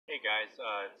Hey guys,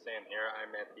 it's Sam here.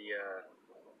 I'm at the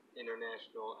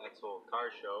International Edsel Car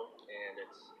Show, and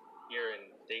it's here in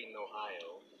Dayton,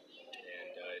 Ohio.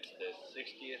 And it's the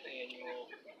 60th annual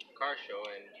car show,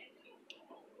 and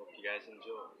hope you guys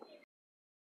enjoy.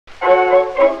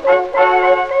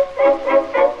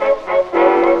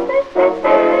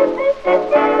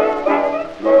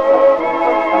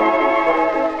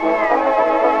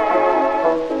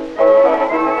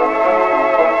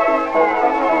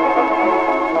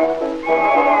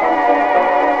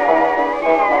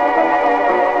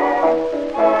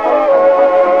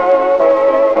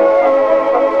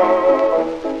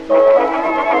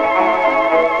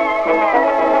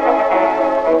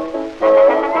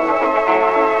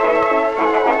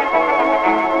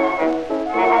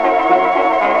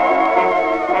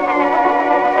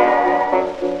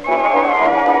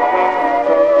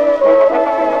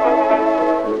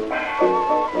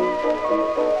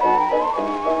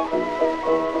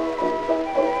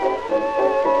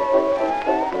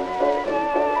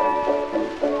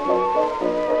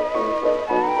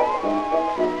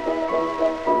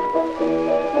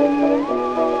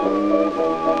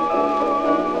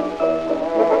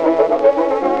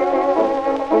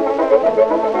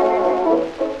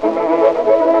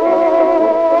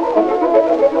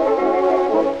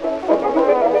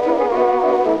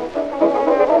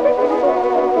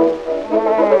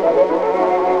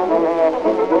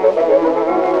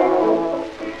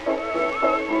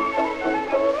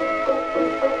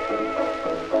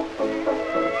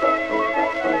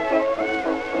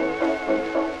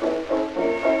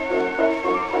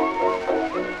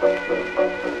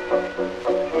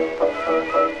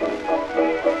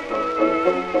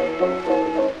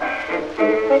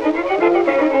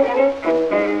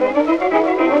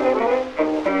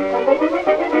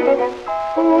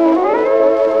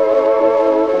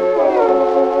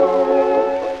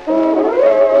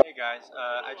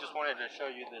 I just wanted to show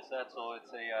you this Edsel.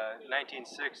 It's a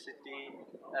 1960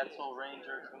 Edsel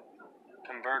Ranger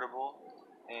convertible,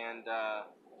 and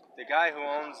the guy who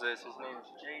owns this, his name is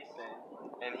Jason,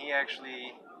 and he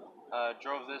actually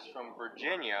drove this from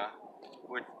Virginia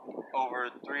with over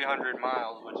 300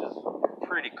 miles, which is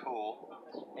pretty cool.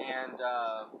 And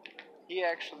he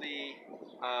actually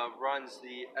runs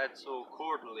the Edsel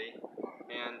Quarterly,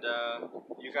 and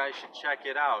you guys should check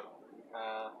it out.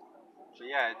 So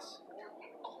yeah,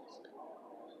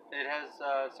 it has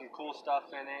some cool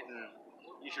stuff in it, and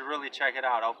you should really check it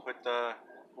out. I'll put the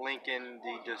link in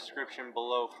the description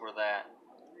below for that.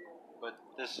 But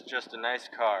this is just a nice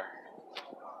car.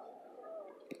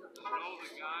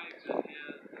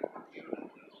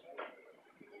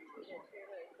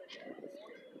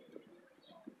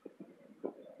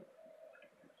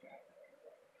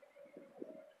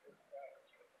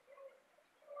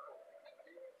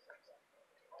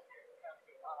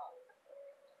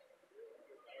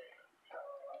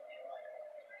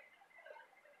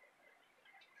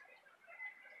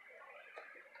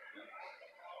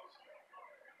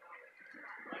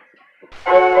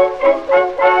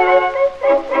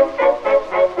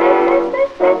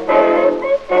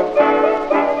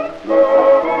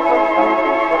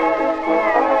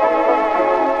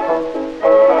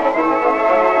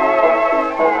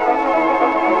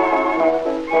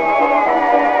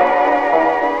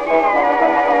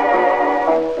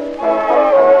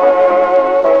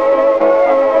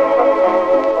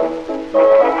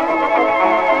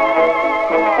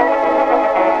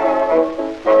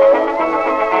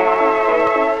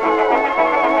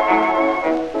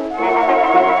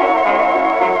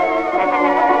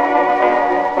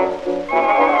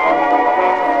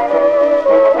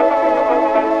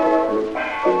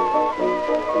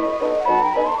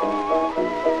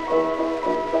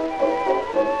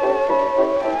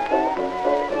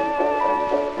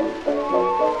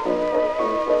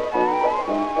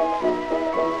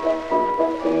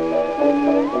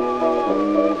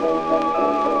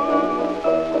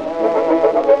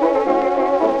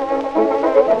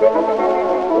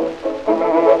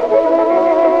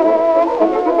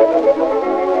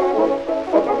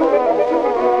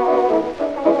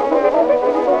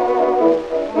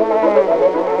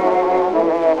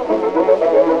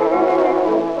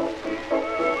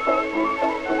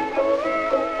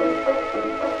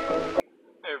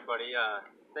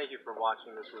 Thank you for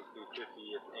watching. This was the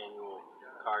 50th annual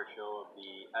car show of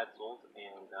the Edsels,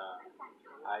 and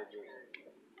I just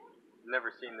never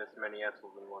seen this many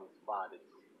Edsels in one spot.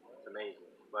 It's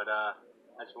amazing. But I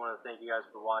just want to thank you guys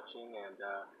for watching, and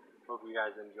hope you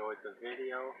guys enjoyed the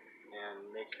video,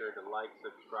 and make sure to like,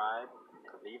 subscribe,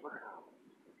 leave a comment.